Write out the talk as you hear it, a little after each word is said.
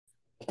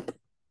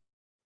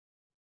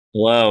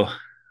Hello.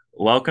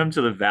 Welcome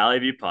to the Valley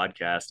View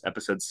Podcast,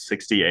 episode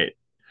 68.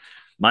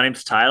 My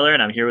name's Tyler,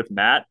 and I'm here with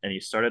Matt, and he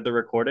started the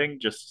recording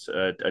just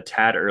a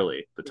tad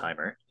early, the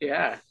timer.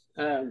 Yeah.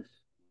 Um,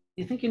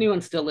 you think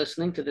anyone's still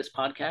listening to this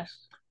podcast?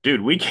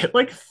 Dude, we get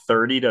like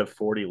 30 to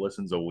 40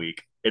 listens a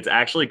week. It's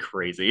actually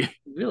crazy.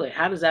 Really?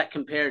 How does that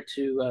compare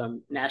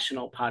to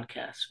national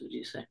podcasts, would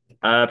you say?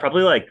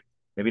 Probably like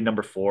maybe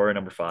number four or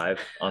number five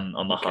on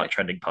the hot Okay.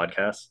 trending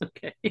podcasts.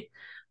 Okay.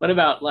 What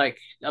about like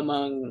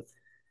among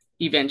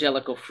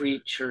evangelical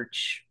free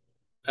church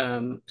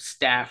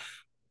staff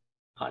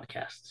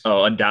podcasts?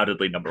 Oh,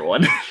 undoubtedly number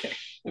one. Okay.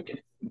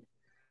 Okay.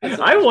 That's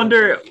I interesting.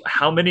 wonder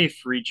how many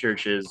free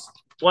churches.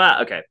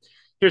 Well, okay.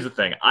 Here's the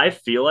thing. I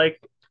feel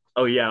like,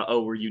 oh yeah,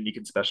 oh we're unique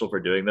and special for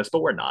doing this,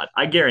 but we're not.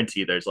 I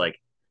guarantee there's like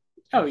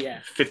Oh, yeah.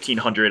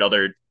 1,500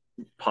 other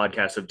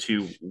podcasts of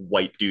two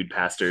white dude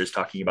pastors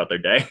talking about their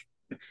day.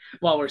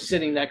 While we're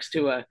sitting next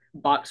to a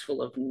box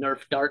full of Nerf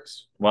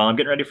darts. While I'm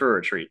getting ready for a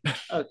retreat.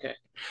 Okay.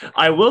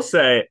 I Okay. will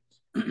say,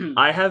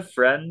 I have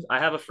friends. I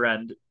have a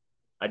friend.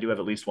 I do have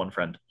at least one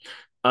friend.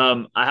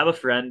 I have a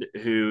friend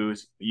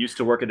who's used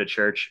to work at a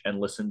church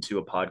and listened to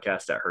a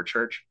podcast at her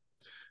church,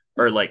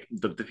 or like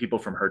the people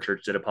from her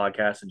church did a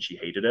podcast and she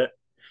hated it.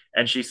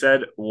 And she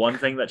said one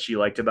thing that she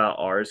liked about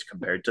ours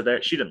compared to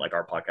theirs. She didn't like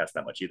our podcast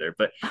that much either,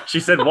 but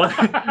she said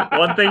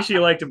one thing she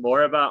liked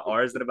more about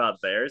ours than about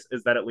theirs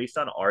is that at least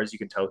on ours you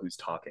can tell who's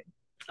talking.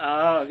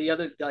 Oh, the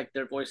other, like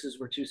their voices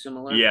were too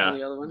similar on Yeah,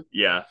 the other one.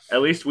 yeah.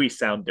 At least we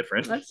sound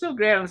different. That's so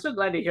great. I'm so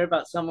glad to hear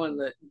about someone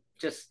that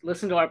just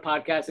listened to our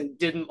podcast and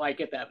didn't like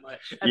it that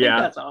much. I think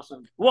Yeah. that's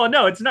awesome. Well,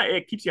 no, it's not.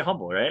 It keeps you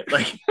humble, right?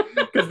 Like,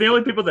 because the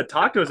only people that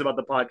talk to us about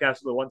the podcast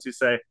are the ones who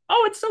say,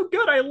 "Oh, it's so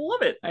good, I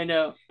love it." I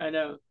know, I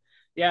know.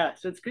 Yeah,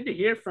 so it's good to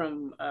hear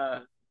from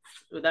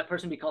would that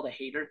person be called a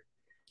hater?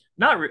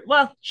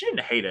 Well, she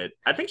didn't hate it.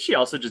 I think she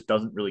also just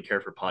doesn't really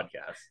care for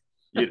podcasts.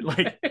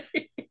 Like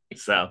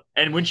so,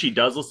 and when she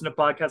does listen to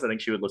podcasts, I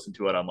think she would listen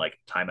to it on like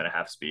time and a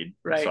half speed.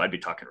 So Right. I'd be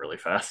talking really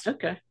fast.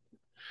 Okay.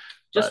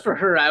 Just But for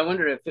her, I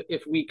wonder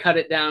if we cut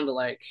it down to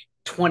like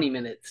 20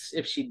 minutes,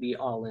 if she'd be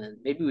all in.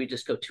 Maybe we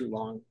just go too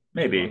long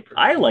maybe for her.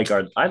 I like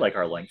our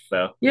length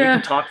though. We can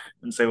Yeah, talk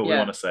and say what we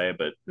want yeah. to say,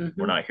 but we're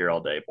Hmm. not here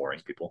all day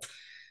boring people.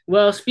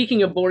 Well,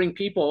 speaking of boring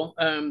people,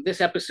 this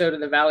episode of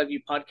the Valley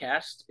View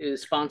podcast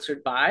is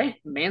sponsored by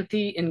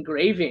Manthe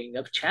Engraving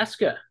of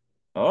Chaska.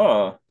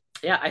 Oh,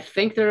 Yeah, I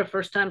think they're a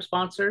first time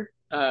sponsor.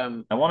 I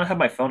want to have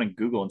my phone in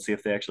Google and see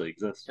if they actually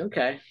exist.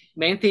 Okay.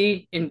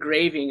 Manthe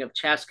Engraving of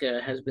Chaska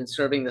has been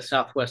serving the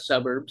southwest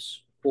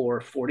suburbs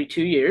for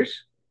 42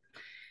 years.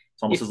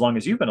 It's almost If as long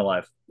as you've been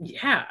alive.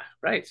 Yeah,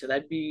 right. So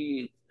that'd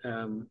be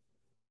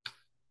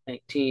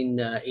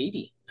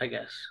 1980, I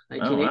guess. Oh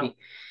wow. 1980.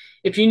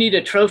 If you need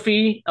a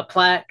trophy, a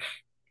plaque,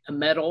 a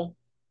medal,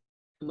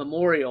 a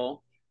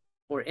memorial,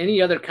 or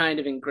any other kind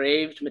of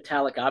engraved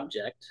metallic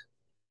object,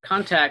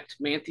 contact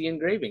Manthe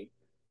Engraving.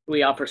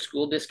 We offer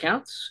school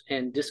discounts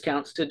and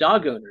discounts to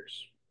dog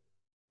owners.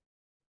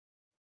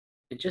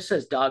 It just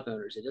says dog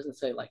owners. It doesn't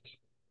say like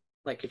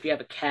if you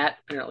have a cat,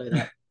 apparently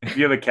that If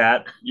you have a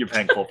cat, you're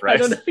paying full I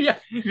don't price. know. Yeah,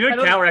 If you I have a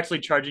don't. cat, we're actually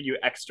charging you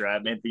extra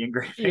at the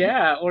engraving.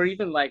 Yeah, or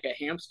even like a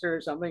hamster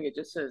or something. It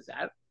just says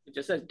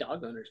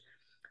dog owners.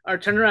 Our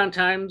turnaround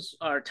times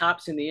are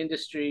tops in the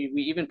industry.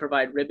 We even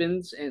provide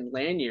ribbons and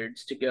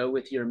lanyards to go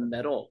with your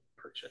medal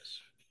purchase.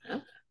 Yeah.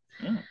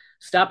 Mm,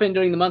 Stop in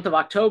during the month of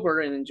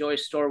October and enjoy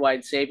store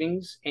wide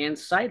savings and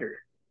cider.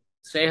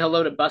 Say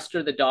hello to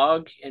Buster the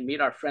dog and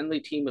meet our friendly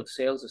team of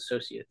sales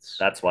associates.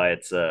 that's That, why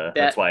it's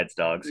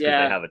dogs because they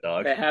yeah, have a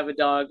dog. they have a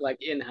dog like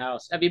in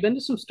house. Have you been to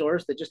some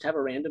stores that just have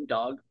a random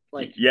dog?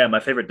 Like, Yeah, my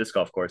favorite disc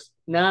golf course.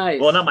 Well, nice,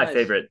 not my nice.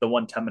 favorite. The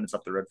one 10 minutes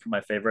up the road from my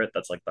favorite.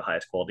 That's like the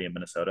highest quality in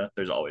Minnesota.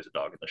 There's always a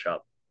dog in the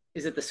shop.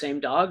 Is it the same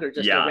dog or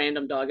just a Yeah.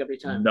 random dog every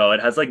time? No, it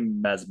has like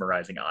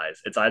mesmerizing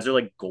eyes. Its eyes are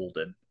like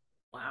golden.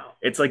 Wow.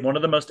 It's like one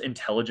of the most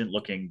intelligent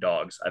looking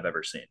dogs I've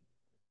ever seen.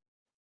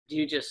 Do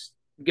you just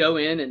go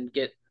in and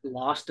get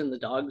lost in the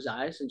dog's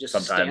eyes and just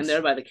stand Sometimes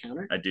there by the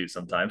counter? I do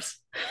sometimes.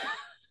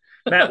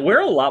 Matt, we're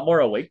a lot more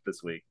awake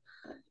this week.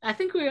 I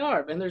think we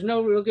are, and there's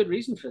no real good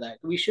reason for that.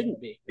 We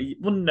shouldn't be.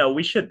 Well, no,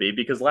 we should be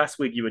because last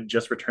week you had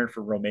just returned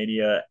from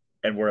Romania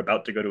and we're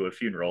about to go to a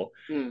funeral.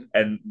 Hmm.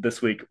 And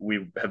this week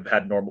we have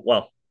had normal.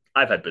 Well,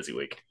 I've had busy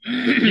week.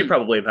 You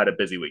probably have had a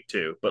busy week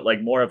too, but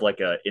like more of like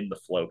a in the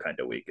flow kind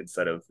of week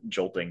instead of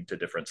jolting to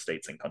different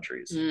states and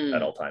countries at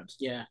Mm, all times.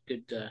 yeah,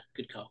 good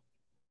call.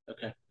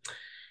 Okay.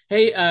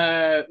 Hey,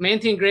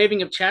 Manthe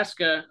Engraving of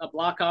Chaska, a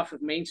block off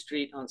of Main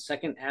Street on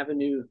Second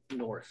Avenue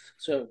North.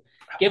 So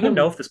I give want to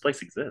know them if this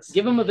place exists.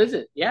 give them a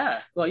visit.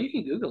 Yeah. Well, you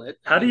can Google it.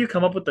 I How do you mean,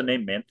 come up with the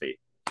name Manthe?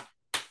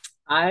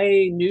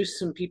 I knew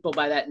some people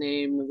by that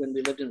name when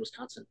we lived in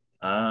Wisconsin.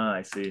 Ah,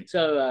 I see.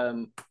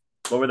 So,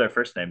 What were their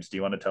first names? Do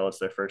you want to tell us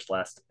their first,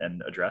 last,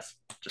 and address,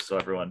 just so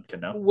everyone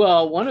can know?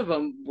 well, one of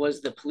them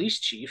was the police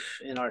chief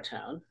in our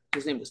town.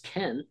 His name was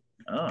Ken.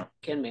 Oh,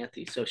 Ken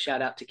Manthe. So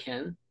shout out to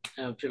Ken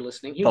if you're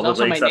listening. He was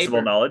also publicly my accessible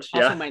neighbor. knowledge.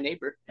 Also Yeah. my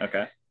neighbor.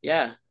 Okay.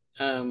 Yeah.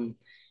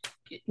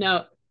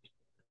 Now,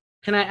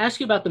 can I ask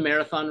you about the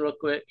marathon real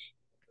quick?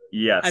 I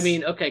Yes.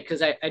 mean, okay,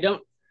 because I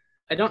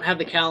don't have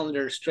the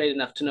calendar straight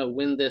enough to know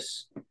when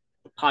this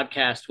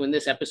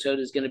episode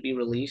is going to be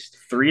released.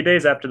 3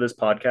 days after this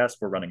podcast,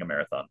 we're running a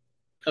marathon.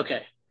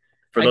 Okay.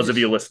 For I those of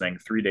you just listening,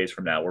 3 days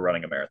from now, we're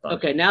running a marathon.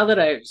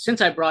 okay,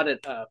 since I brought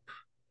it up,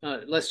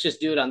 let's just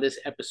do it on this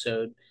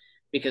episode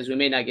because we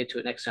may not get to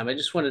it next time. I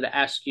just wanted to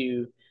ask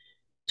you,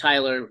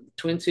 Tyler,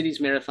 Twin Cities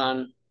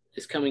Marathon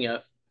is coming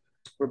up.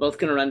 We're both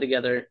going to run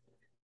together,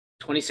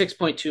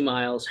 26.2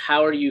 miles.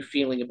 How are you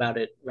feeling about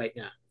it right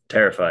now?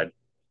 Terrified.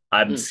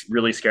 I'm Mm,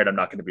 really scared I'm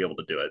not going to be able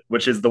to do it,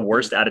 which is the mm.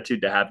 worst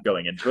attitude to have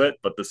going into it.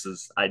 But this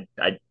is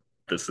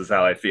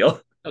how I feel.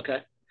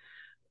 Okay.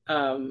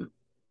 Um,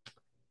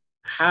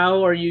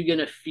 how are you going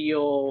to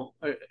feel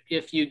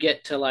if you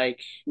get to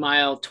like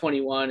mile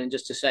 21 and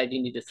just decide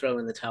you need to throw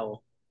in the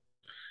towel?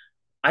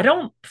 I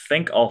don't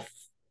think I'll.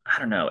 I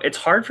don't know. It's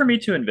hard for me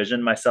to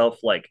envision myself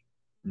like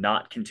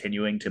not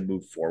continuing to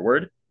move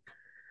forward.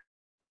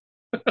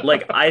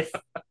 Like I,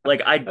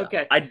 like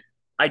Okay.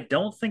 I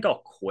don't think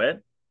I'll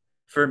quit.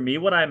 For me,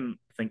 what I'm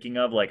thinking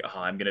of, like, oh,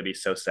 I'm gonna be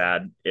so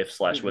sad if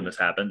slash when Mm-hmm. this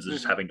happens, is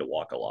just Mm-hmm. having to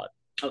walk a lot.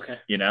 Okay.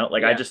 You know,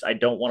 like Yeah. I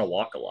don't want to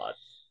walk a lot.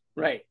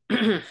 Right.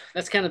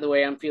 That's kind of the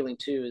way I'm feeling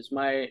too. Is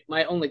my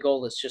only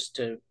goal is just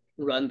to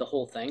run the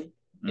whole thing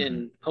Hmm.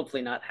 and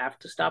hopefully not have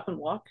to stop and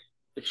walk,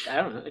 which I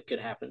don't know, it could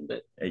happen,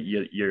 but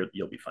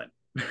You'll be fine.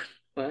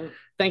 well,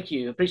 thank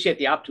you. Appreciate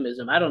the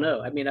optimism. I don't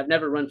know. I mean, I've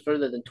never run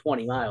further than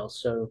 20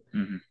 miles, so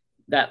Hmm.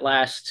 that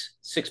last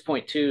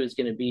 6.2 is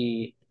going to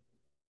be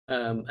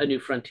a new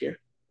frontier,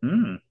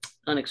 Mm.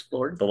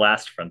 unexplored. The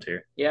last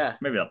frontier. Yeah,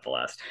 Maybe not the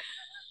last.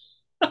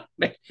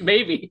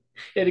 maybe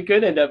it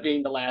could end up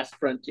being the last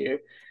frontier.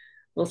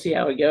 We'll see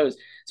how it goes.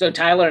 So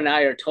Tyler and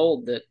I are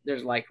told that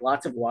there's like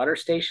lots of water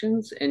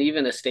stations and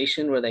even a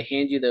station where they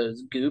hand you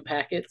those goo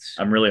packets,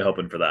 I'm really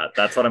hoping for that.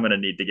 That's what I'm gonna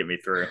need to get me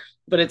through.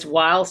 but it's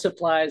while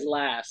supplies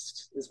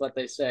last, is what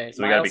they say.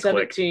 So we gotta Mile be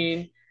quick.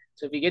 17.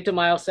 So if you get to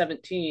mile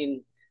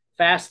 17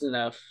 fast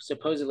enough,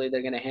 supposedly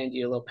they're going to hand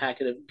you a little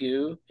packet of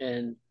goo,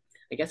 and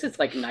I guess it's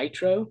like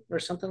nitro or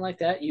something like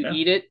that. You Yeah,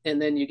 eat it and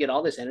then you get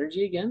all this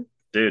energy again.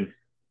 dude.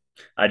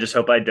 I just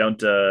hope I don't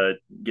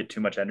get too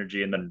much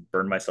energy and then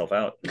burn myself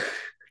out.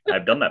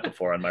 I've done that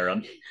before on my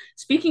run.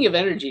 Speaking of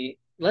energy,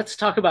 let's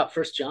talk about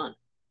First John.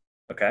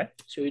 Okay,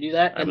 Should we do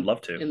that? I would love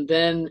to. And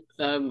then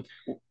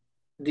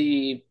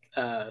the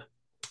uh,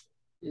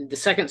 the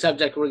second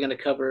subject we're going to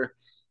cover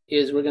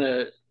is we're going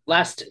to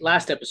last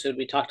episode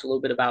we talked a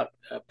little bit about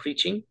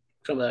preaching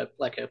from a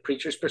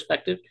preacher's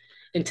perspective,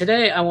 and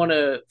today I want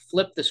to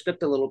flip the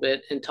script a little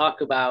bit and talk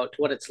about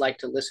what it's like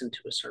to listen to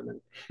a sermon.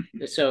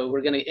 So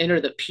we're going to enter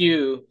the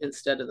pew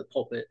instead of the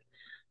pulpit,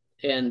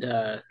 and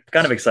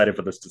Kind of excited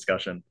for this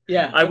discussion.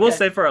 yeah, I will okay,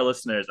 say for our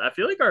listeners, I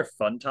feel like our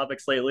fun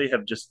topics lately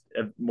have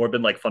more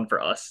been like fun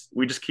for us.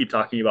 We just keep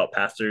talking about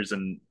pastors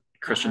and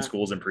Christian uh-huh,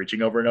 schools and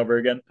preaching over and over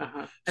again. uh-huh.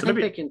 I So think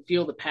they maybe, can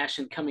feel the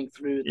passion coming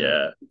through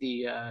yeah,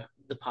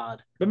 the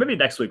pod. but maybe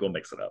next week we'll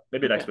mix it up.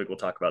 Maybe next Okay, week we'll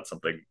talk about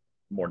something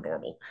more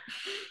normal.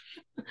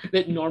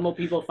 that normal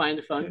people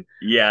find fun.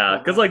 Yeah,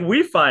 because Uh-huh. like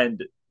we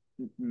find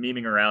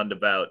memeing around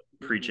about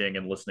Mm-hmm. preaching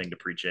and listening to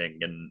preaching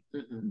and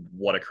Mm-hmm.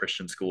 what a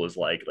Christian school is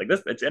like. Like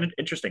this, it's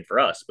interesting for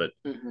us, but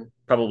Mm-hmm.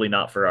 probably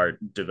not for our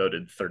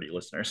devoted 30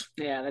 listeners.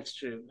 Yeah, that's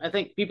true. I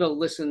think people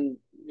listen,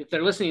 if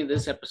they're listening to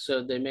this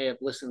episode, they may have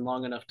listened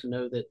long enough to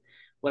know that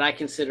what I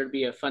consider to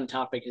be a fun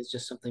topic is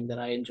just something that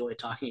I enjoy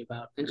talking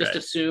about and just Right.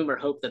 assume or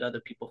hope that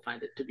other people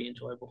find it to be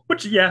enjoyable.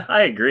 Which, yeah,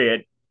 I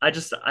agree. I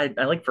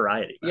like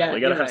variety, man. Yeah, We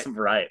got to you're have right. some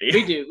variety.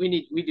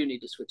 We do need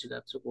to switch it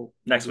up. So we'll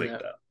Next do week,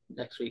 that though.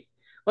 next week.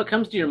 What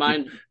comes to your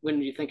mind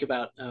when you think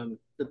about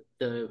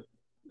the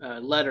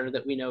letter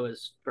that we know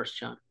as First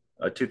John?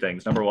 Two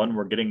things. Number one,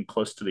 we're getting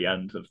close to the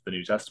end of the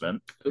New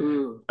Testament.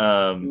 Ooh,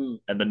 And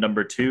then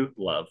number two,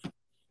 love.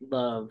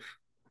 love.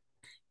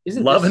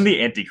 Isn't Love and this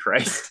the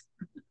Antichrist.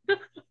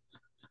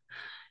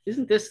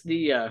 isn't this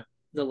the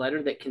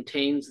letter that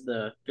contains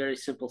the very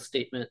simple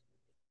statement,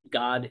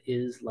 God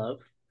is love?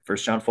 1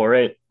 John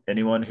 4:8.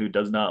 Anyone who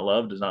does not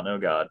love does not know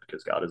God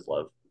because God is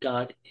love.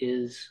 God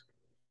is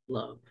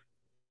love.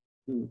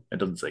 Mm-hmm. It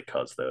doesn't say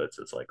cuz though. It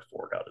says like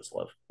for God is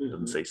love. It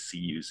doesn't say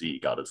CUZ,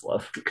 God is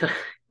love.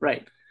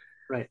 Right,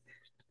 right.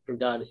 For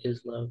God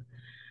is love.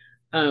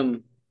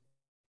 Um,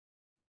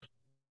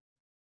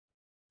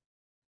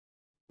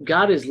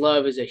 God is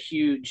love is a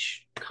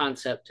huge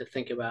concept to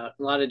think about.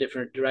 A lot of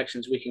different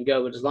directions we can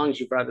go, but as long as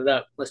you brought it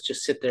up, let's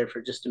just sit there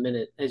for just a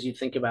minute as you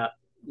think about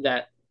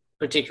that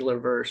particular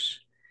verse.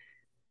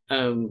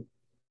 Um,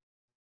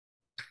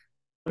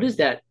 what is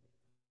that?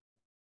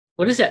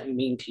 What does that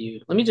mean to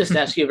you? Let me just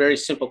ask you a very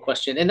simple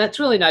question. And that's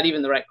really not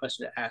even the right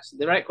question to ask.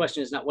 The right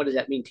question is not what does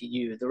that mean to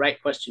you? The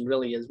right question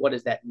really is what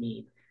does that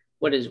mean?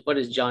 What is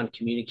John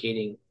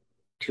communicating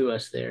to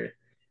us there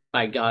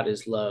by God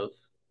is love?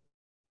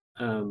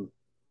 Um,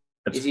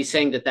 is It's he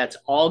saying that that's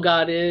all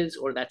God is,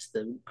 or that's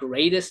the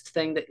greatest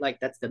thing that like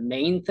that's the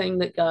main thing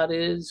that God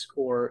is,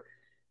 or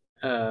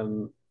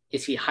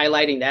is he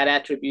highlighting that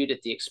attribute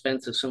at the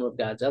expense of some of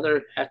God's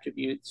other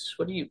attributes?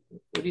 What do you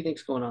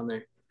think's going on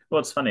there? well,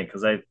 it's funny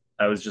because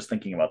I was just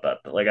thinking about that.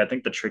 Like, I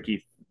think the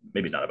tricky,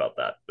 maybe not about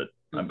that, but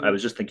I Mm-hmm.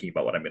 was just thinking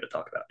about what I'm going to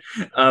talk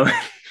about.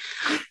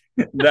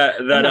 That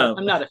I'm that not.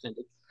 I'm not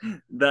offended.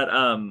 that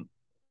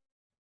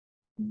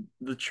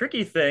the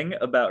tricky thing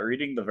about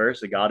reading the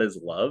verse "God is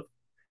love"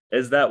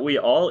 is that we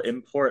all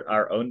import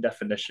our own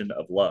definition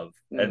of love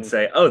and Mm-hmm.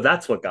 say, "Oh,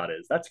 that's what God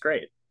is. That's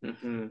great."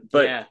 Mm-hmm.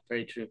 But Yeah,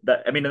 very true.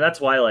 that, I mean, and that's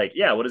why, like,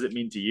 yeah, what does it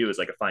mean to you is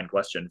like a fine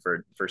question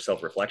for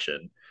self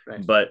reflection.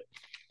 Right. But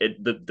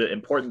the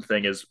important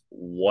thing is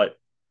what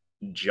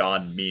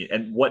John mean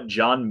and what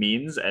John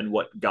means and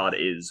what God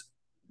is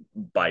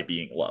by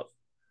being love.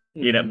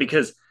 Mm-hmm.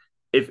 Because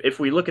if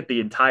we look at the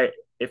entire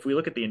if we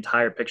look at the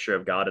entire picture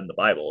of God in the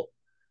Bible,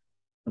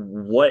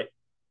 what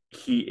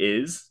he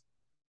is,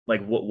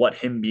 like what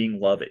him being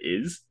love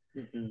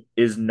Mm-hmm.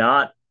 is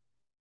not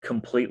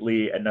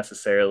completely and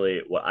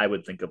necessarily what I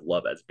would think of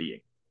love as being.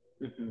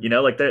 Mm-hmm.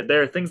 Like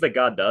there are things that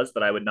God does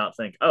that I would not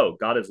think, oh,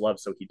 God is love,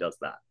 so he does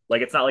that.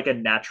 Like it's not like a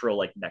natural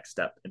like next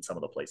step in some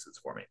of the places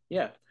for me.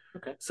 Yeah.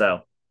 Okay.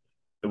 So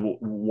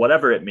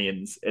whatever it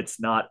means, it's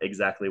not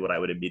exactly what I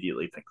would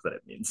immediately think that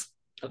it means.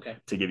 Okay.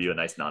 To give you a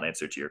nice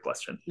non-answer to your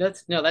question.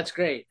 That's no. That's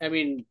great. I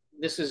mean,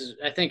 this is.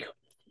 I think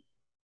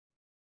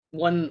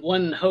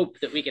one hope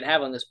that we can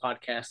have on this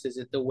podcast is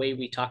that the way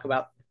we talk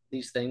about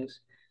these things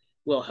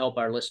will help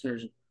our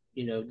listeners,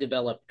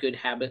 develop good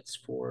habits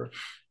for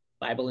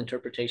Bible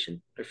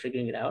interpretation or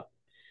figuring it out.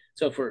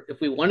 So if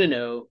we want to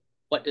know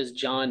what does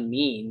John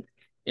mean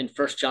in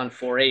 1 John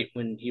 4:8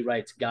 when he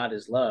writes God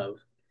is love,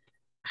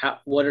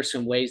 what are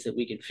some ways that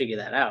we can figure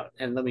that out?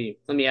 And let me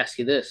ask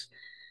you this: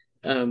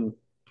 um,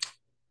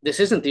 this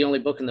isn't the only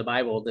book in the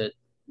Bible that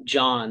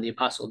John, the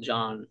Apostle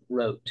John,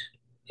 wrote.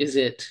 Is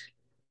it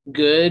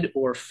good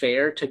or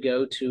fair to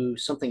go to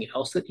something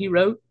else that he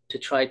wrote to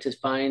try to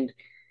find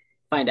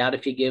out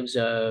if he gives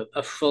a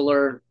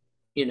fuller,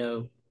 you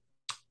know,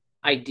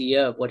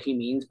 idea of what he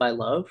means by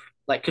love?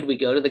 Like, could we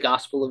go to the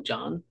Gospel of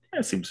John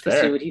That seems to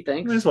see fair. what he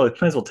thinks?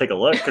 Might as well take a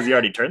look because you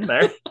already turned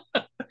there.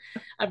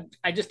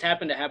 I just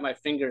happen to have my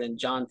finger in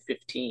John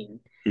 15.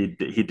 He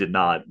did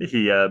not.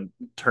 He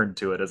turned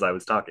to it as I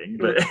was talking,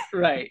 but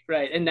Right,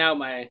 right, and now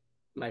my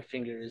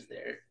finger is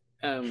there.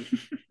 Um,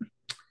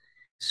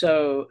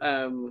 so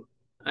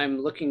I'm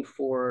looking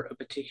for a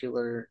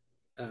particular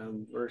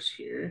verse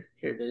here.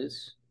 Here it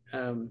is.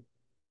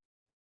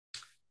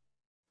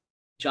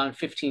 John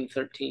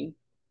 15:13.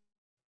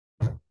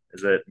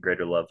 is it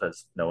greater love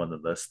has no one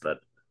than this that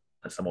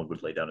someone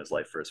would lay down his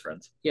life for his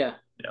friends? Yeah,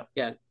 You know,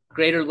 yeah.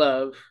 Greater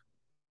love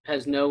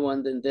has no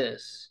one than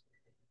this,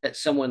 that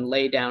someone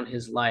lay down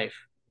his life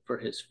for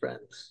his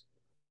friends.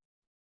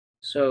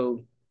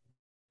 So,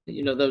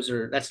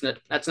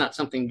 that's not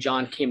something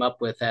John came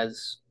up with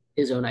as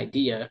his own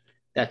idea.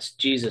 That's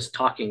Jesus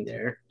talking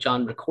there,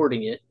 John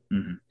recording it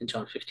mm-hmm. in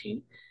John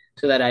 15.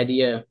 So that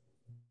idea,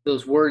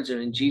 those words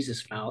are in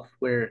Jesus' mouth,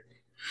 where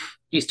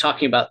he's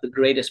talking about the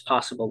greatest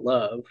possible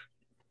love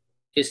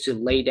is to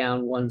lay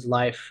down one's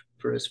life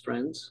for his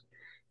friends.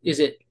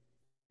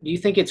 Do you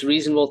think it's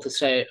reasonable to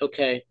say,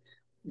 okay,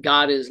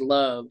 God is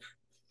love,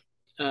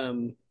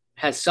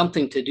 has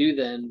something to do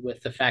then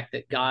with the fact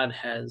that God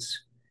has,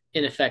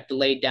 in effect,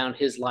 laid down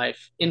his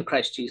life in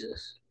Christ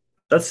Jesus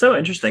That's so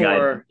interesting.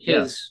 for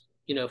Yeah,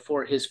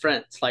 for his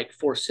friends, like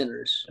for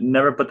sinners.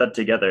 never put that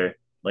together.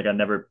 Like I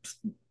never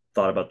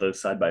thought about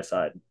those side by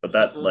side. But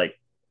that Uh-huh. like,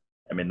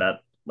 I mean that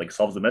like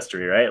solves the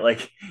mystery, right?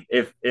 Like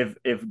if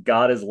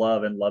God is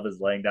love and love is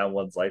laying down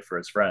one's life for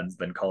his friends,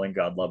 then calling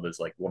God love is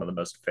like one of the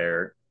most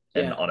fair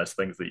and Yeah, honest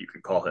things that you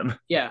could call him.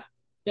 yeah,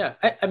 yeah.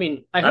 I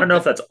mean, I I don't hope know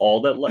if that. that's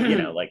all that like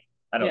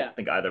I don't Yeah,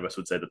 think either of us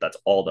would say that that's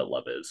all that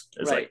love is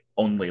right. like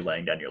only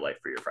laying down your life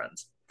for your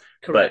friends.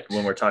 But Correct.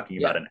 when we're talking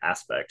about Yeah. an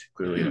aspect,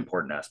 clearly an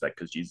important aspect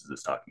because Jesus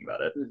is talking about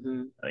it,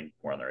 Mm-hmm. I think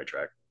we're on the right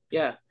track.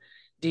 Yeah.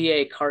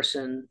 D.A.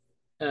 Carson,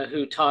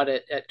 who taught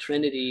at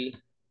Trinity.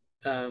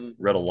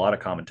 Read a lot of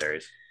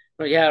commentaries.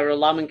 But yeah, a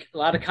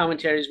lot of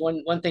commentaries.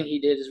 One thing he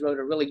did is wrote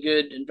a really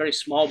good and very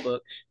small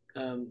book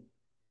um,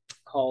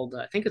 called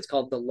I think it's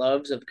called The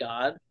Loves of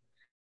God,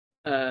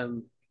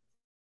 um,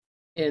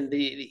 and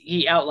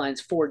he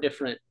outlines four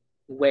different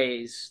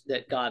ways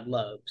that God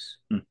loves.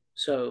 Hmm.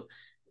 So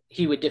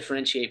he would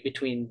differentiate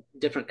between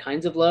different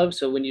kinds of love.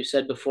 So when you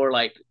said before,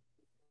 like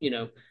you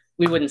know,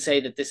 we wouldn't say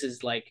that this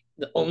is like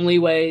the only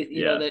way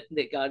Yeah.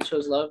 that God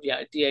shows love.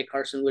 Yeah, D.A.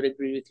 Carson would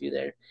agree with you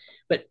there,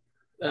 but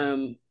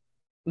um,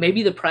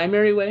 maybe the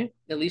primary way,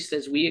 at least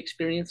as we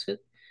experience it,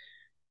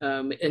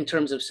 in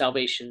terms of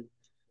salvation.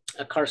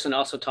 Carson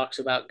also talks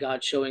about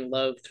God showing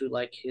love through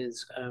like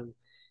his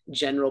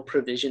general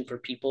provision for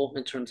people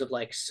in terms of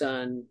like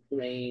sun,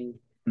 rain,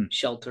 Hmm.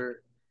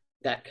 shelter,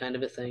 that kind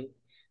of a thing.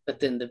 But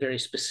then the very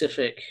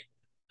specific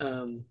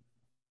um,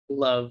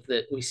 love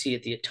that we see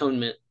at the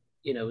atonement,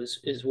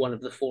 is one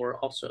of the four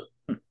also.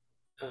 Hmm.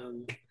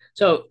 Um,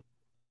 so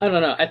I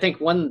don't know. I think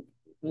one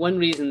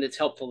reason that's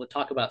helpful to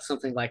talk about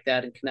something like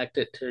that and connect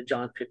it to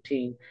John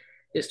 15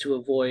 is to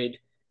avoid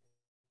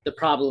the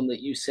problem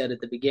that you said at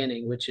the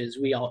beginning, which is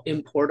we all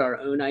import our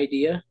own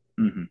idea,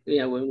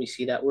 Mm-hmm. when we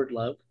see that word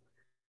love.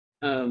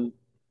 Um,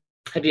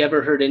 Have you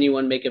ever heard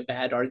anyone make a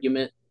bad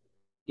argument,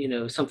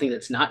 something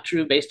that's not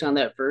true based on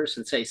that verse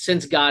and say,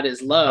 since God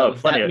is Oh,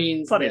 love, that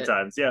means plenty of that,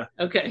 times. Yeah,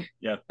 okay,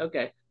 yeah.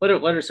 okay. What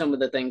are some of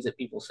the things that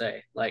people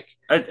say? Like,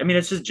 I mean,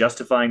 it's just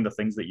justifying the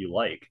things that you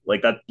like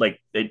that. Like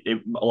a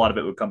lot of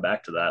it would come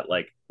back to that.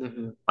 Like,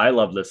 mm-hmm, I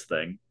love this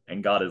thing,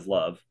 and God is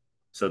love,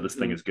 so this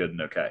thing mm-hmm, is good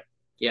and okay.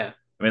 yeah,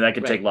 I mean, that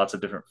can take right. lots of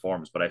different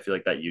forms, but I feel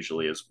like that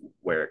usually is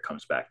where it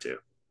comes back to.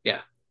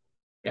 Yeah,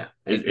 yeah,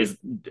 I Is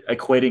agree.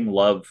 equating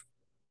love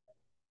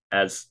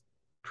as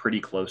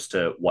pretty close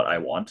to what I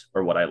want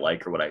or what I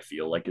like or what I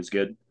feel like is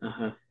good.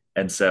 Uh-huh.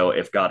 And so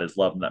if God is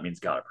love, then that means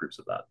God approves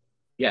of that.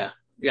 Yeah,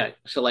 yeah.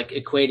 So like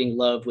equating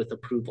love with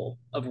approval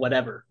of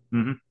whatever.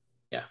 Mm-hmm.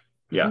 Yeah.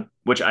 Yeah, Mm-hmm.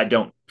 which I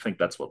don't think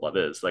that's what love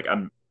is. Like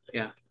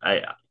Yeah.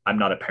 I I'm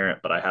not a parent,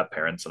 but I have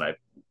parents and I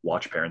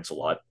watch parents a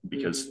lot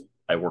because Mm-hmm.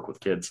 I work with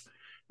kids,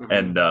 Uh-huh.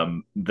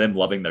 and them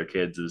loving their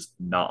kids is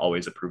not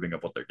always approving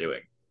of what they're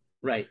doing.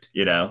 Right.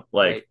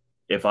 Like Right.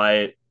 if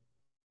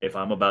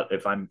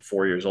if I'm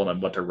 4 years old and I'm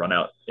about to run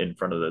out in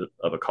front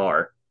of a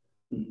car,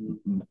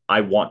 Mm-hmm.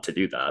 I want to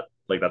do that.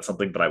 Like that's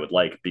something that I would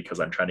like because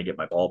I'm trying to get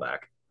my ball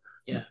back.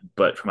 Yeah.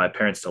 But for my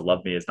parents to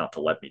love me is not to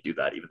let me do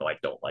that, even though I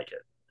don't like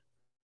it.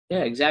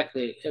 Yeah,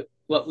 exactly.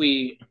 What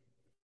we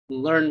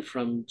learn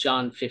from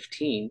John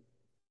 15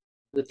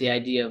 with the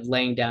idea of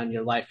laying down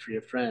your life for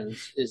your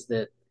friends is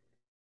that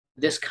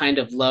this kind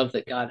of love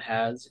that God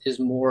has is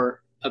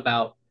more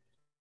about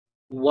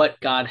what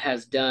God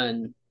has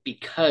done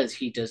because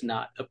he does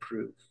not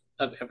approve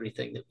of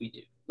everything that we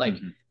do. Like,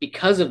 Mm-hmm.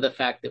 because of the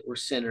fact that we're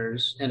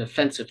sinners and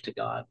offensive to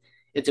God,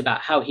 it's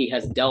about how he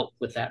has dealt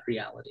with that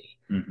reality.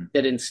 Mm-hmm.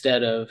 That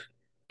instead of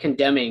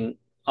condemning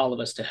all of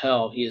us to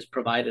hell, he has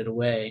provided a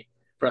way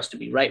for us to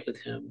be right with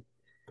him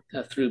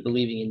through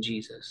believing in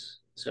Jesus.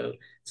 So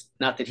it's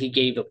not that he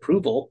gave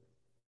approval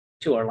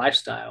to our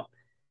lifestyle,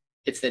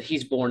 it's that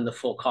he's borne the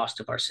full cost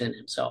of our sin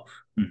himself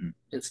Mm-hmm.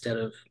 instead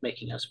of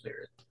making us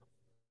bear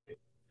it.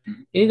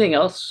 Mm-hmm. Anything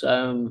else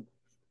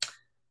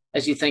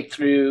as you think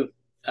through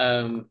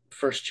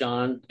First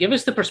John? Give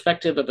us the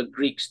perspective of a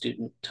Greek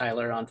student,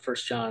 Tyler, on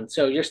First John.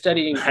 So you're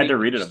studying I had Greek. to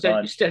read it a You're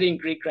bunch. studying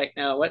Greek right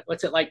now.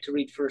 What's it like to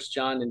read First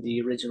John in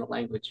the original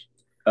language?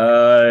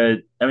 I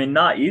mean,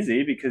 not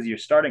easy because you're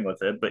starting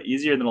with it, but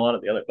easier than a lot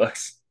of the other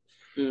books.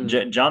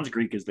 Mm, John's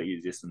Greek is the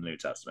easiest in the New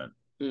Testament.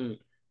 mm,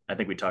 I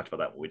think we talked about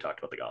that when we talked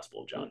about the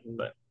Gospel of John. mm-hmm.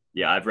 But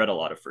yeah, I've read a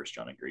lot of First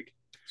John in Greek.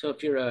 So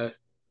if you're a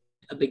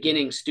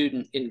beginning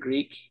student in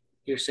Greek,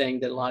 you're saying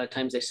that a lot of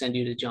times they send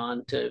you to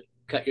John to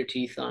cut your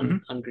teeth Mm-hmm.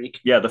 on Greek.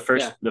 Yeah,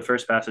 Yeah. the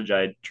first passage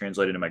I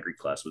translated in my Greek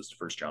class was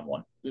First John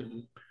 1. Mm-hmm.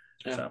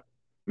 Yeah. So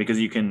because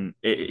he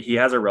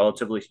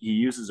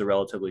uses a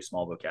relatively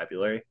small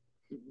vocabulary,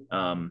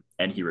 Mm-hmm.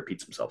 and he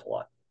repeats himself a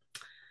lot,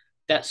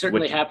 That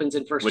certainly which happens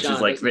in First which is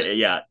John, like, doesn't it?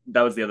 yeah,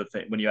 that was the other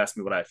thing when you asked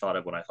me what I thought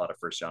of when I thought of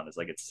First John, is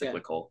like it's Yeah.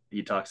 cyclical.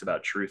 He talks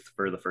about truth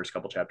for the first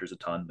couple chapters a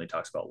ton, and he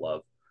talks about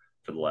love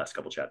for the last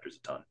couple chapters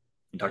a ton.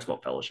 He talks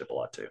about fellowship a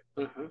lot too.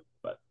 Uh-huh.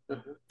 But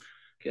Uh-huh.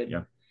 Good.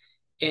 yeah.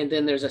 And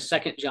then there's a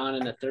second John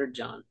and a third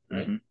John,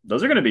 right? Mm-hmm.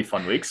 Those are going to be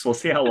fun weeks. We'll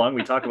see how long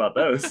we talk about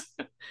those.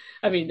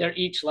 I mean, they're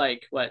each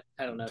like what?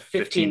 I don't know,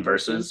 15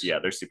 verses. verses. Yeah,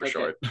 they're super Okay.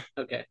 short.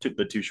 Okay.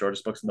 The two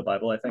shortest books in the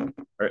Bible, I think,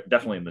 or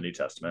definitely in the New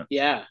Testament.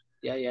 Yeah.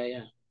 Yeah. Yeah.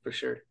 Yeah. For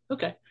sure.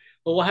 Okay.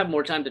 Well, we'll have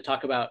more time to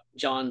talk about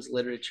John's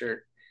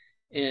literature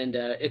and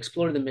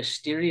explore the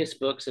mysterious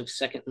books of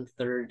Second and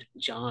Third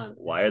John.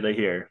 Why are they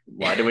here?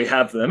 Why do we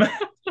have them?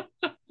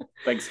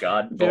 Thanks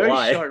God. But Very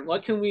why? short.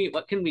 What can we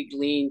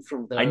glean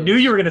from those? I knew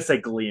you were going to say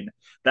glean.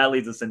 That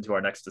leads us into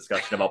our next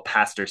discussion about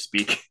pastor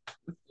speak.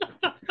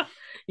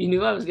 You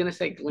knew I was going to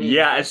say glean.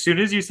 Yeah, as soon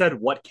as you said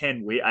what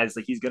can we, I was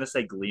like, he's going to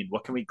say glean.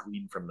 What can we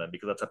glean from them?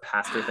 Because that's a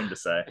pastor thing to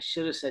say. I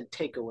should have said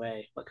take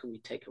away. What can we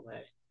take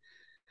away?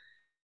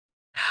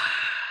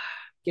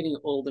 Getting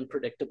old and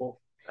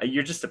predictable.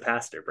 You're just a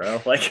pastor,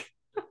 bro. Like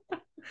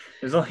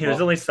there's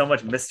only so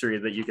much mystery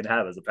that you can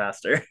have as a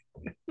pastor.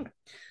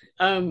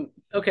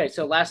 Okay,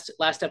 so last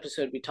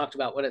episode we talked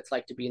about what it's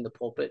like to be in the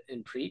pulpit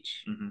and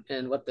preach, Mm-hmm.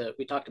 and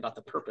we talked about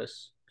the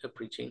purpose of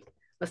preaching.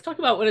 Let's talk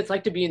about what it's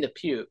like to be in the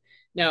pew.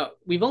 Now,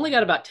 we've only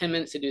got about 10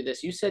 minutes to do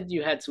this. You said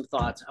you had some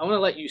thoughts. I want to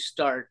let you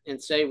start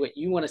and say what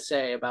you want to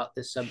say about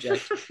this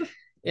subject.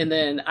 And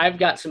then I've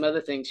got some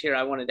other things here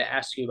I wanted to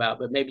ask you about,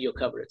 but maybe you'll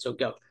cover it. So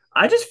go.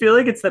 I just feel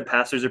like it's that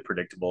pastors are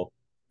predictable.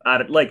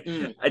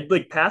 Mm.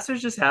 Like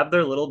pastors just have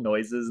their little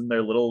noises and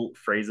their little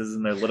phrases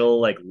and their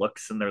little like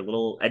looks and their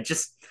little.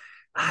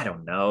 I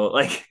don't know.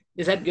 Like,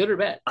 Is that good or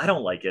bad? I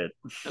don't like it.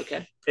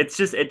 Okay. It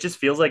just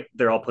feels like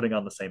they're all putting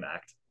on the same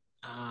act.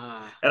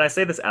 Ah, And I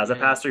say this as a yeah.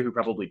 pastor who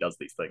probably does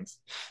these things.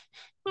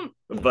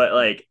 But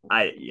like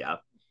yeah,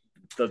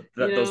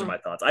 those are my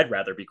thoughts. I'd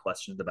rather be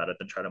questioned about it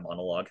than try to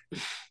monologue.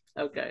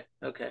 Okay.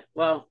 Okay.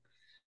 Well,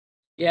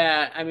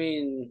 yeah, I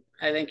mean,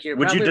 I think you're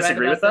Would you probably right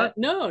disagree about with that?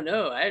 No,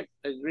 no, I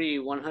agree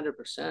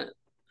 100%.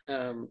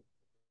 Um,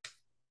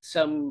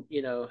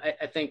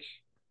 I think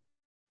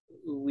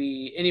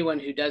anyone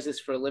who does this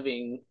for a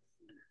living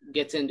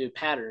gets into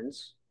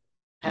patterns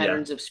Yeah.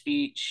 of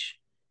speech,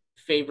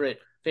 favorite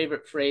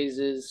favorite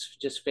phrases,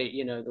 just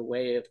the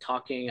way of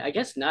talking. I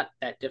guess not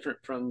that different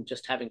from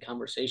just having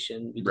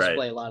conversation. We Right.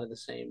 display a lot of the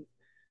same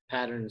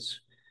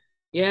patterns.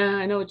 Yeah,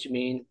 I know what you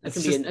mean.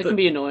 It's just That can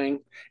be annoying.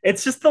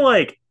 it's just the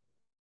like,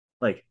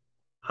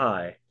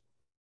 hi,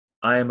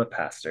 I am a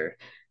pastor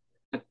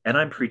and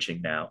I'm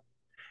preaching now.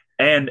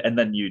 And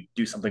then you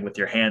do something with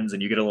your hands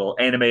and you get a little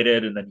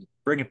animated and then you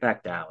bring it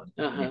back down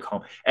and you Uh-huh.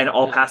 calm. And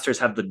all Uh-huh. pastors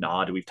have the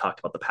nod. We've talked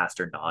about the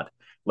pastor nod,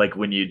 like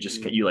when you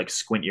just Mhm. you like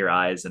squint your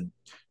eyes and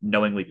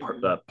knowingly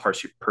Mhm.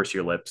 purse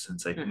your lips and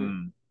say Mhm.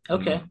 hmm.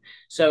 Okay.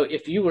 So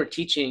if you were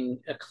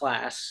teaching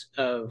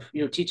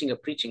you're teaching a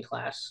preaching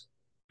class,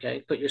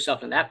 okay, put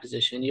yourself in that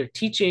position. You're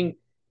teaching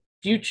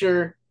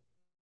future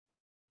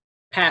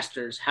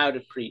pastors how to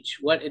preach.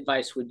 What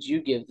advice would you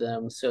give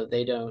them so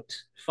they don't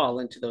fall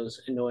into those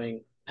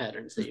annoying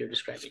patterns that you're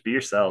describing? Just be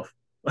yourself.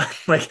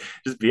 Like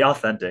just be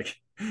authentic.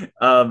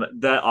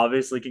 That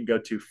obviously can go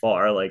too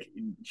far. Like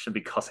you shouldn't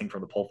be cussing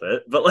from the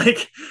pulpit, but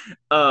like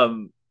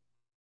um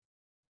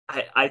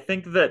I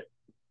think that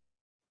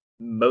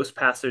most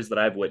pastors that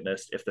I've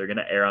witnessed, if they're going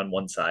to err on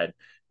one side,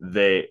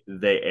 they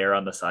err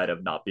on the side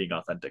of not being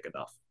authentic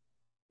enough.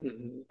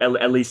 Mm-hmm.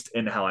 At least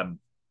in how I'm,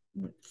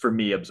 for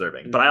me,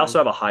 observing. But I Mm-hmm. also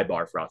have a high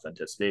bar for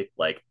authenticity.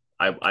 Like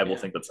I will Yeah.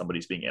 think that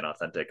somebody's being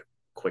inauthentic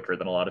quicker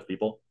than a lot of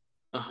people.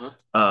 Uh-huh.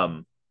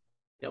 Um,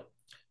 Yep.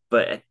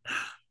 but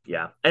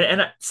yeah,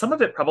 and some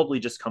of it probably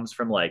just comes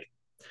from like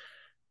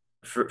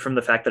from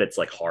the fact that it's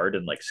like hard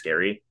and like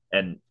scary,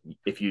 and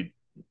if you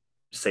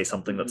say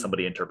something that Mm-hmm.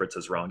 somebody interprets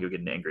as wrong, you'll get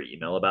an angry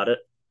email about it.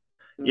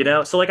 You Mm-hmm.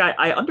 know, so like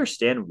I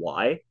understand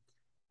why.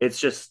 It's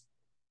just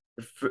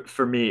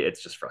for me,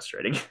 it's just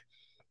frustrating.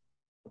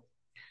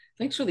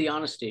 Thanks for the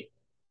honesty.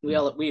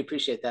 We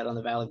appreciate that on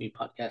the Valley View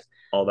podcast.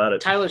 All about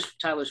it.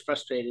 Tyler's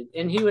frustrated,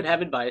 and he would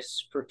have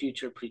advice for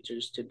future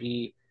preachers to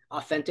be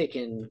authentic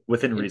and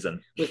Within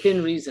reason.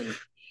 within reason.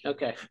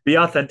 Okay. Be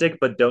authentic,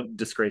 but don't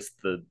disgrace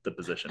the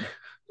position.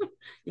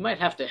 You might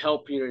have to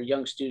help your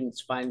young students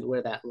find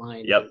where that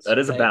line Yep, is, that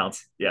is a right?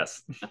 bounce.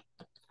 Yes.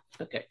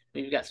 Okay.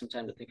 You've got some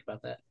time to think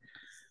about that.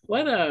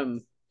 What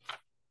um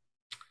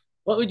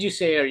what would you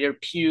say are your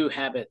pew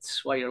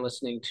habits while you're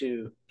listening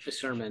to the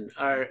sermon?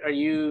 Are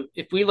you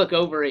if we look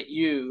over at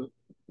you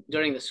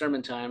during the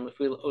sermon time, if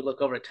we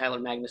look over at Tyler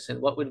Magnuson,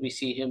 what would we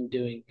see him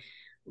doing?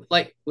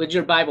 Like, would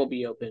your Bible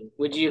be open?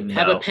 Would you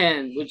have a No.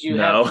 pen?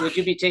 No. Would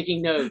you be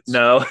taking notes?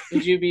 No.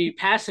 Would you be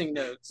passing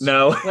notes?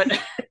 No. What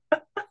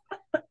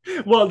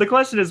Well, the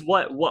question is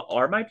what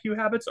are my pew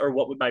habits or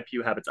what would my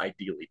pew habits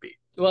ideally be?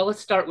 Well, let's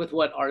start with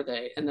what are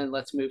they and then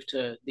let's move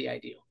to the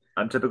ideal.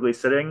 I'm typically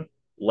sitting,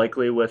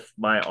 likely with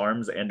my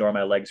arms and or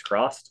my legs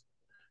crossed.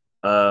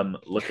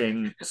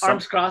 Looking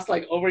Arms crossed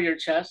like over your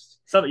chest,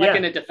 some like yeah,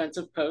 in a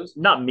defensive pose.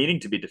 not meaning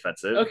to be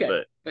defensive, Okay.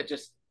 but But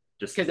just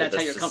just because that's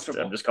how you're I'm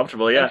comfortable. just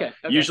comfortable. Yeah, Okay.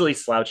 Okay. usually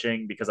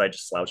slouching because I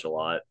just slouch a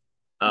lot.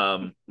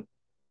 Um,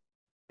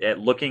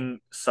 looking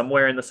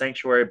somewhere in the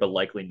sanctuary, but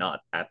likely not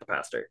at the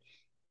pastor.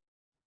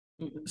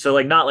 Mm-hmm. So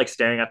like not like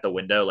staring at the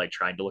window, like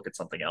trying to look at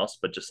something else,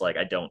 but just like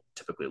I don't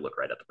typically look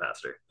right at the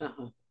pastor.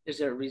 Uh-huh. Is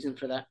there a reason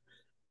for that?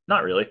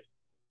 Not really.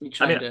 You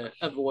I mean, trying to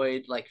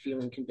avoid like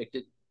feeling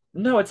convicted?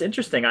 no, it's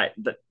interesting. I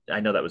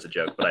know that was a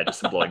joke, but I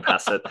just am blowing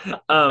past it.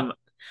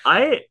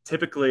 I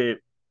typically,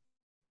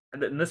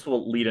 and this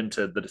will lead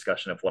into the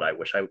discussion of what I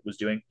wish I was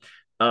doing.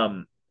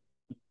 Um,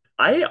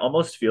 I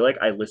almost feel like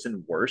I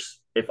listen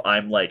worse if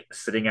I'm like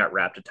sitting at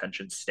rapt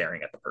attention,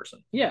 staring at the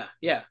person. Yeah.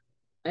 Yeah.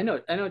 I know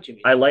what you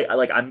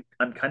mean.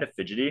 I'm kind of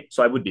fidgety,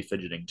 so I would be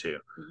fidgeting too.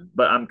 Mm-hmm.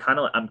 But I'm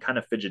kind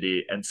of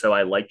fidgety, and so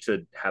I like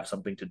to have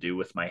something to do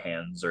with my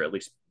hands, or at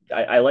least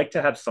I like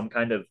to have some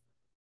kind of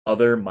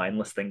other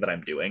mindless thing that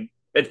I'm doing.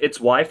 It's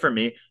why for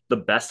me the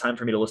best time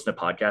for me to listen to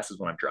podcasts is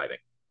when I'm driving.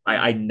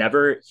 I Mm-hmm.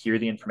 never hear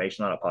the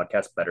information on a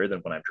podcast better than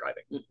when I'm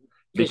driving Mm-hmm.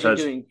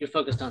 Because because you're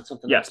focused on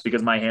something yes, else.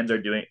 because my hands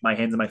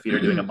and my feet are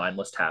doing a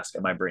mindless task,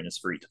 and my brain is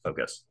free to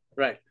focus.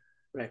 Right.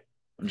 Right.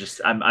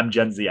 I'm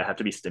Gen Z. I have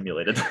to be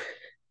stimulated.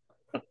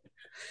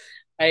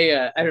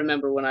 I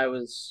remember when I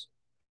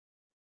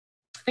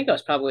think I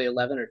was probably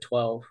 11 or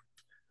 12,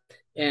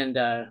 and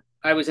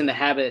I was in the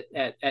habit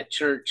at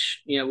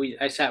church.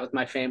 I sat with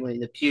my family in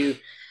the pew.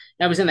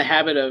 I was in the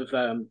habit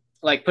of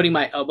like putting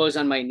my elbows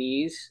on my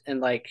knees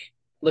and like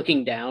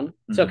looking down.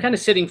 So Mm-hmm. kind of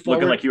sitting Looking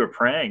forward, like you were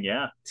praying,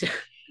 yeah.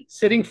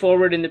 sitting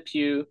forward in the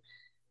pew,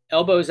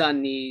 elbows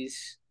on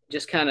knees,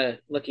 just kind of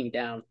looking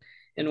down.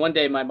 And one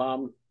day, my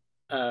mom,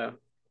 I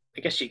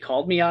guess she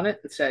called me on it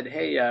and said,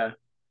 "Hey,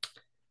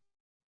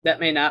 that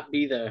may not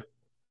be the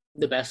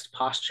best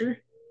posture,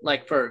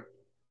 like for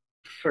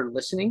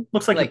listening.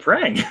 Looks like you're Like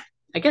praying.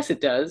 I guess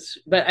it does,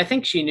 but I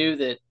think she knew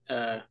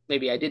that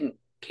maybe I didn't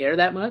care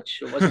that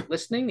much or wasn't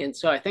listening, and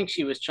so I think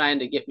she was trying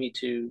to get me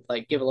to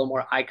like give a little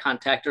more eye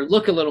contact or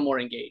look a little more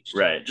engaged.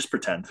 Right, just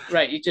pretend.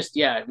 Right, you just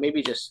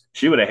maybe just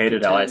She would have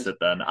hated how I pretend. sit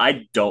then.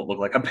 I don't look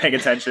like I'm paying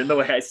attention the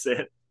way I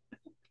sit.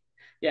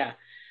 Yeah.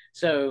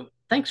 So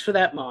thanks for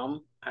that,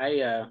 Mom.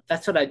 I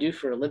That's what I do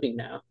for a living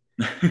now,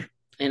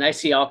 and I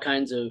see all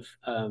kinds of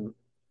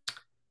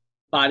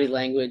body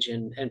language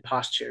and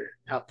posture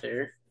out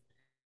there.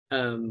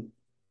 Um,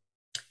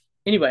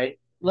 Anyway,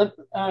 let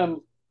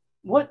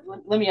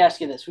me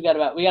ask you this. We got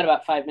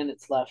about 5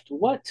 minutes left.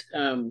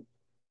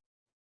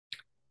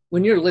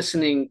 When you're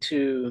listening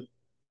to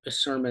a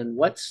sermon,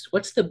 what's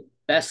the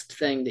best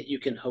thing that you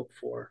can hope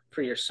for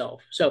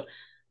yourself? So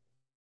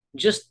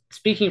just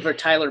speaking for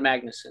Tyler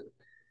Magnuson,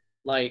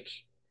 like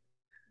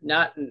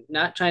not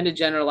trying to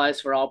generalize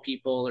for all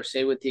people or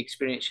say what the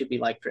experience should be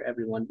like for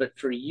everyone, but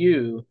for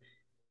you,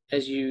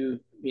 as you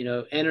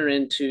enter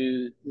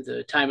into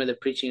the time of the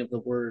preaching of the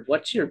word,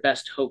 what's your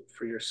best hope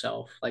for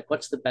yourself? Like,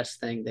 what's the best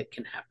thing that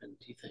can happen,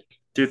 do you think?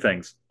 Two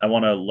things. I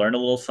want to learn a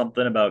little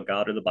something about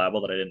God or the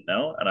Bible that I didn't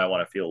know, and I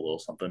want to feel a little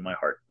something in my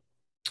heart.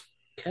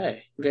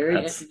 Okay, very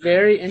That's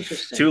very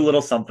interesting. two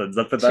little somethings.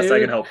 That's the best I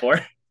can Two. hope for.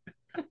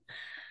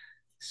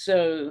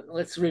 So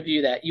let's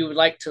review that. You would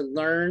like to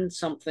learn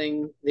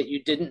something that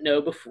you didn't know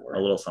A before,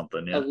 little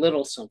something, a yeah.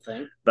 little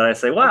something. That I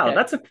say, wow, Okay.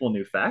 that's a cool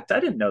new fact.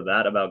 I didn't know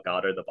that about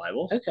God or the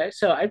Bible. Okay.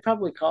 So I'd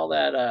probably call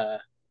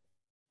that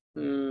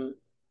hmm,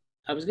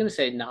 I was going to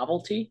say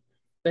novelty,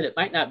 but it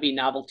might not be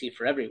novelty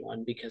for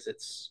everyone because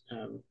it's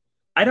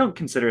I don't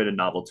consider it a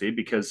novelty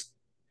because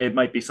it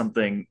might be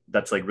something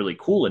that's like really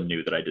cool and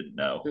new that I didn't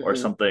know, or mhm.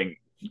 something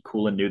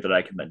cool and new that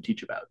I can then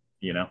teach about,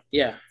 you know?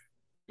 Yeah,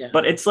 yeah.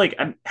 But it's like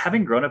I'm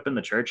having grown up in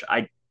the church,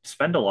 I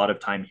spend a lot of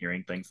time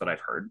hearing things that I've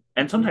heard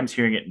and Mhm, sometimes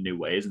hearing it in new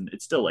ways, and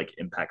it still like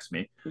impacts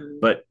me.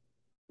 mhm, But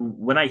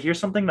when I hear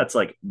something that's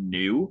like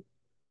new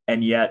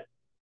and yet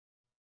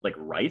like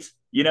right,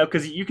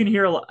 because you can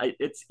hear a lot,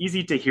 it's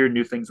easy to hear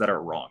new things that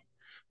are wrong.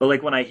 But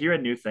like when I hear a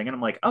new thing and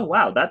I'm like, oh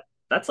wow,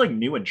 that's like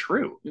new and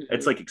true.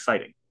 It's mhm. like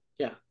exciting.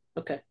 Yeah.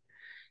 Okay.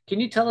 Can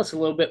you tell us a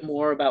little bit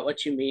more about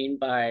what you mean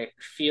by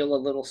feel a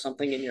little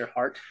something in your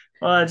heart?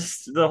 Well,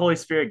 just the Holy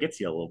Spirit gets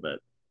you a little bit.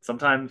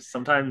 Sometimes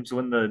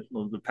when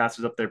the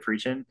pastor's up there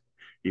preaching,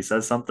 he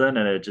says something and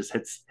it just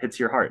hits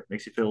your heart,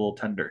 makes you feel a little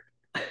tender.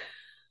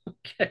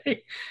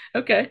 Okay.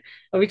 Okay.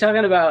 Are we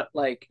talking about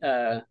like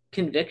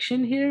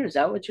conviction here? Is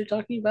that what you're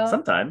talking about?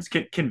 Sometimes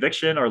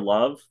conviction or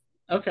love.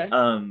 Okay.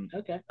 Um,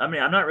 Okay. I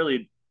mean, I'm not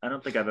really. I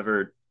don't think I've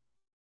ever.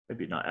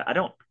 Maybe not. I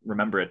don't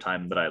remember a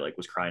time that I like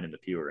was crying in the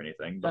pew or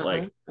anything. But Uh-huh.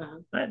 like,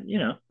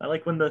 Uh-huh. I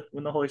like when the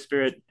Holy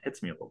Spirit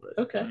hits me a little bit.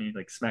 Okay. When he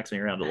like smacks me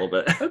around a little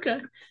bit.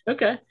 Okay.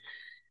 Okay.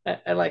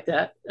 I like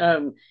that.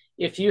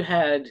 If you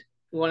had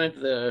one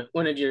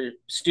of your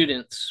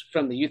students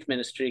from the youth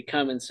ministry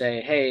come and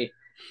say, "Hey,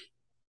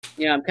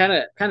 I'm kind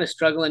of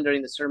struggling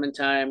during the sermon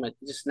time. I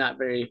just not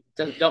very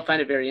don't find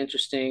it very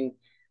interesting.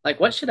 Like,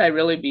 what should I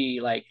really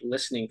be like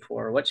listening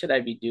for? What should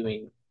I be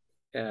doing?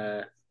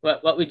 Uh,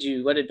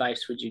 what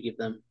advice would you give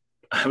them?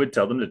 I would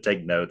tell them to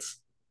take notes.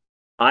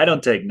 I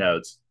don't take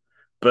notes,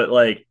 but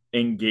like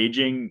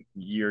engaging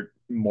your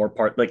more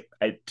part, like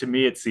to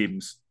me, it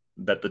seems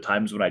that the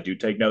times when I do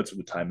take notes are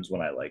the times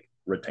when I like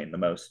retain the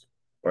most,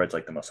 or it's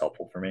like the most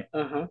helpful for me.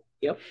 Uh-huh.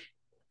 Yep.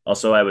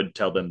 Also, I would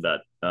tell them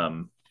that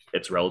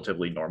it's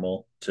relatively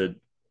normal to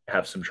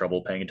have some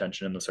trouble paying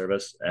attention in the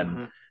service, and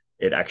Uh-huh.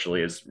 it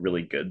actually is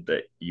really good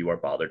that you are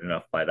bothered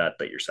enough by that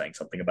you're saying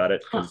something about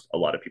it, Huh. because a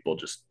lot of people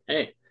just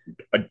Hey.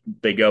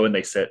 they go and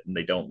they sit and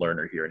they don't learn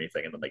or hear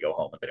anything, and then they go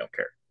home and they don't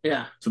care.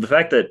 Yeah. So the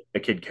fact that a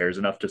kid cares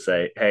enough to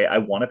say, "Hey, I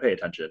want to pay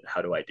attention.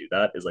 How do I do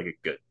that?" is like a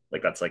good,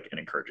 like that's like an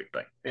encouraging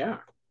thing. Yeah.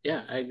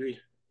 Yeah. I agree.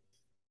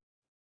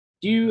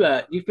 Do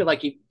you feel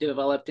like you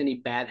developed any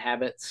bad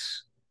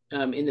habits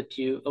in the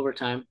pew over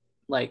time,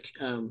 like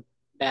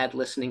bad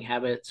listening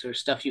habits or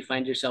stuff you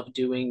find yourself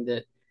doing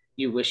that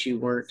you wish you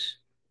weren't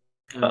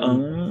um,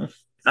 Um,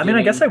 I mean,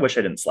 I guess doing? I wish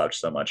I didn't slouch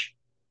so much.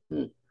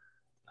 Mm-hmm.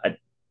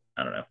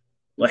 I don't know.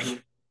 Mm-hmm.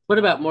 Like, What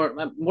about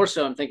more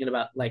so? I'm thinking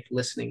about like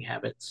listening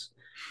habits.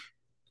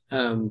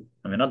 Um,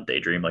 I mean, I'll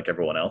daydream like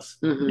everyone else.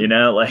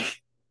 mhm.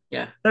 Like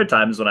Yeah. there are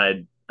times when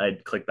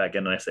I'd click back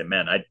in and I say,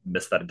 "Man, I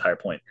missed that entire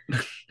point."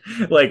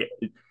 Like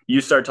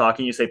you start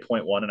talking, you say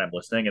point one, and I'm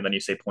listening, and then you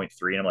say point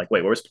three, and I'm like,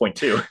 "Wait, where's point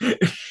two?"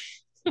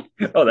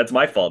 Oh, that's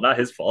my fault, not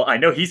his fault. I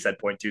know he said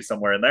point two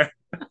somewhere in there.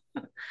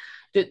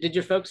 Did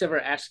your folks ever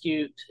ask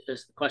you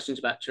questions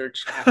about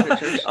church after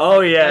church?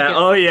 Oh yeah,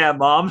 oh yeah,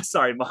 mom.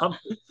 Sorry, mom.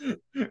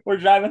 We're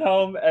driving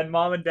home, and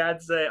mom and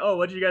dad say, "Oh,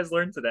 what did you guys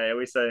learn today?" And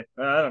we say,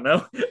 "I don't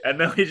know," and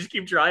then we just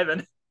keep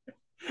driving.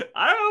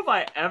 I don't know if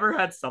I ever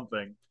had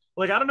something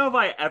like I don't know if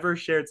I ever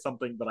shared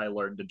something that I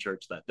learned in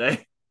church that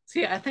day.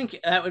 See, I think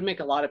that would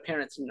make a lot of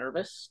parents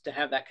nervous to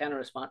have that kind of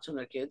response from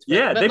their kids. But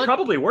Yeah, but they look,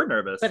 probably were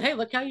nervous. but hey,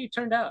 look how you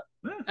turned out.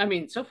 Eh, I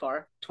mean, so far,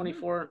 eh,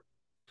 24,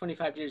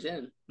 25 years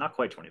in. not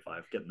quite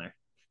 25, getting there.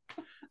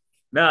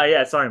 No,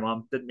 yeah, sorry,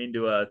 mom. Didn't mean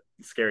to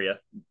scare you,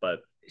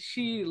 but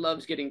She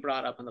loves getting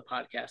brought up on the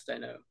podcast. I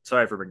know.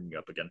 sorry for bringing you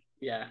up again.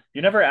 Yeah.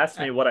 You never asked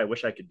I, me what I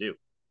wish I could do.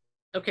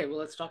 okay. Well,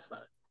 let's talk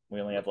about it.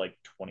 We only have like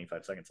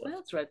 25 seconds Well,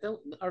 left. that's right.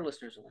 Our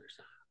listeners will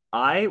understand.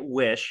 I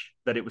wish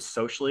that it was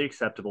socially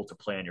acceptable to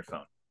play on your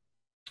phone,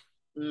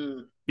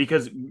 Mm,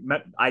 because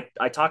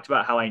I talked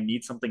about how I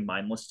need something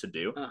mindless to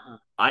do. uh-huh.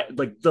 I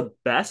like the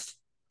best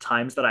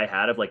times that I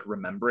had of like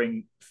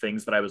remembering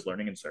things that I was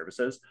learning in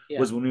services Yeah.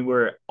 was when we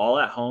were all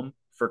at home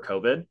for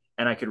COVID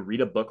and I could read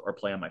a book or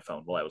play on my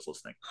phone while I was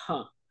listening.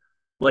 Huh.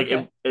 Like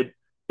Okay.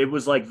 it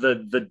was like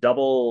the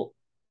double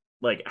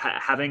like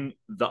having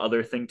the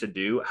other thing to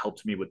do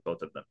helped me with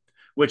both of them,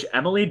 which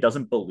Emily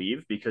doesn't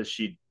believe because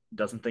she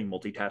doesn't think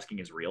multitasking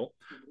is real.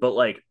 But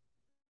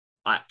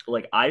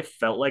I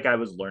felt like I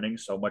was learning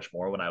so much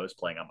more when I was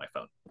playing on my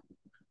phone.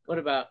 What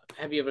about,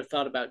 have you ever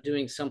thought about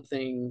doing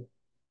something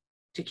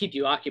to keep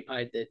you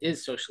occupied that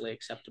is socially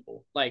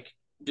acceptable, like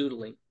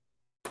doodling?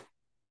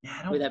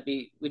 Yeah, I Would don't that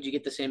be, would you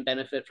get the same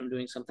benefit from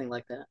doing something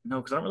like that? know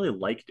because I don't really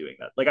like doing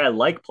that. Like I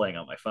like playing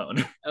on my phone.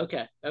 I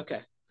Okay,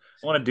 okay,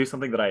 want to do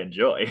something that I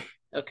enjoy.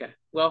 okay.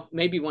 Well,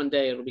 maybe one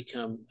day it'll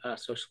become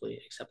socially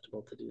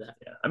acceptable to do that.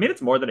 Yeah, I mean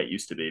it's more than it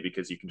used to be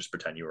because you can just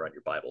pretend you were on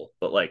your Bible.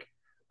 But like,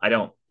 I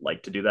don't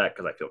like to do that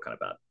because I feel kind of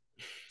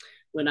bad.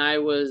 When I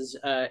was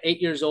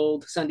 8 years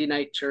old, Sunday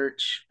night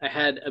church, I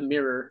had a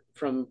mirror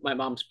from my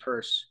mom's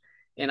purse,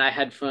 and I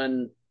had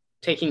fun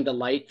taking the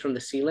light from the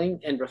ceiling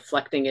and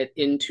reflecting it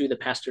into the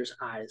pastor's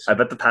eyes. I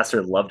bet the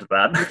pastor loved He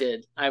that.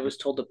 did. I was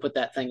told to put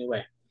that thing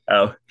away.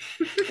 Oh,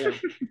 Yeah.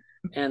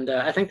 And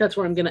I think that's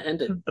where I'm going to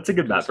end it. that's a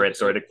good Matt Brant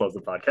story to close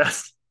the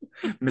podcast.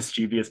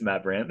 Mischievous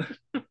Matt Brant.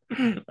 All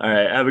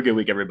right, have a good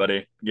week,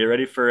 everybody. Get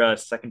ready for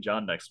Second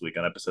John next week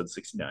on episode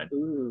 69.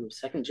 Ooh,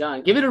 Second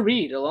John. Give it a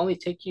read. It'll only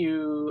take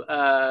you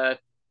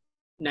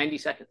 90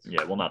 seconds.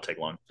 Yeah, it will not take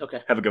long.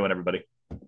 Okay. Have a good one, everybody.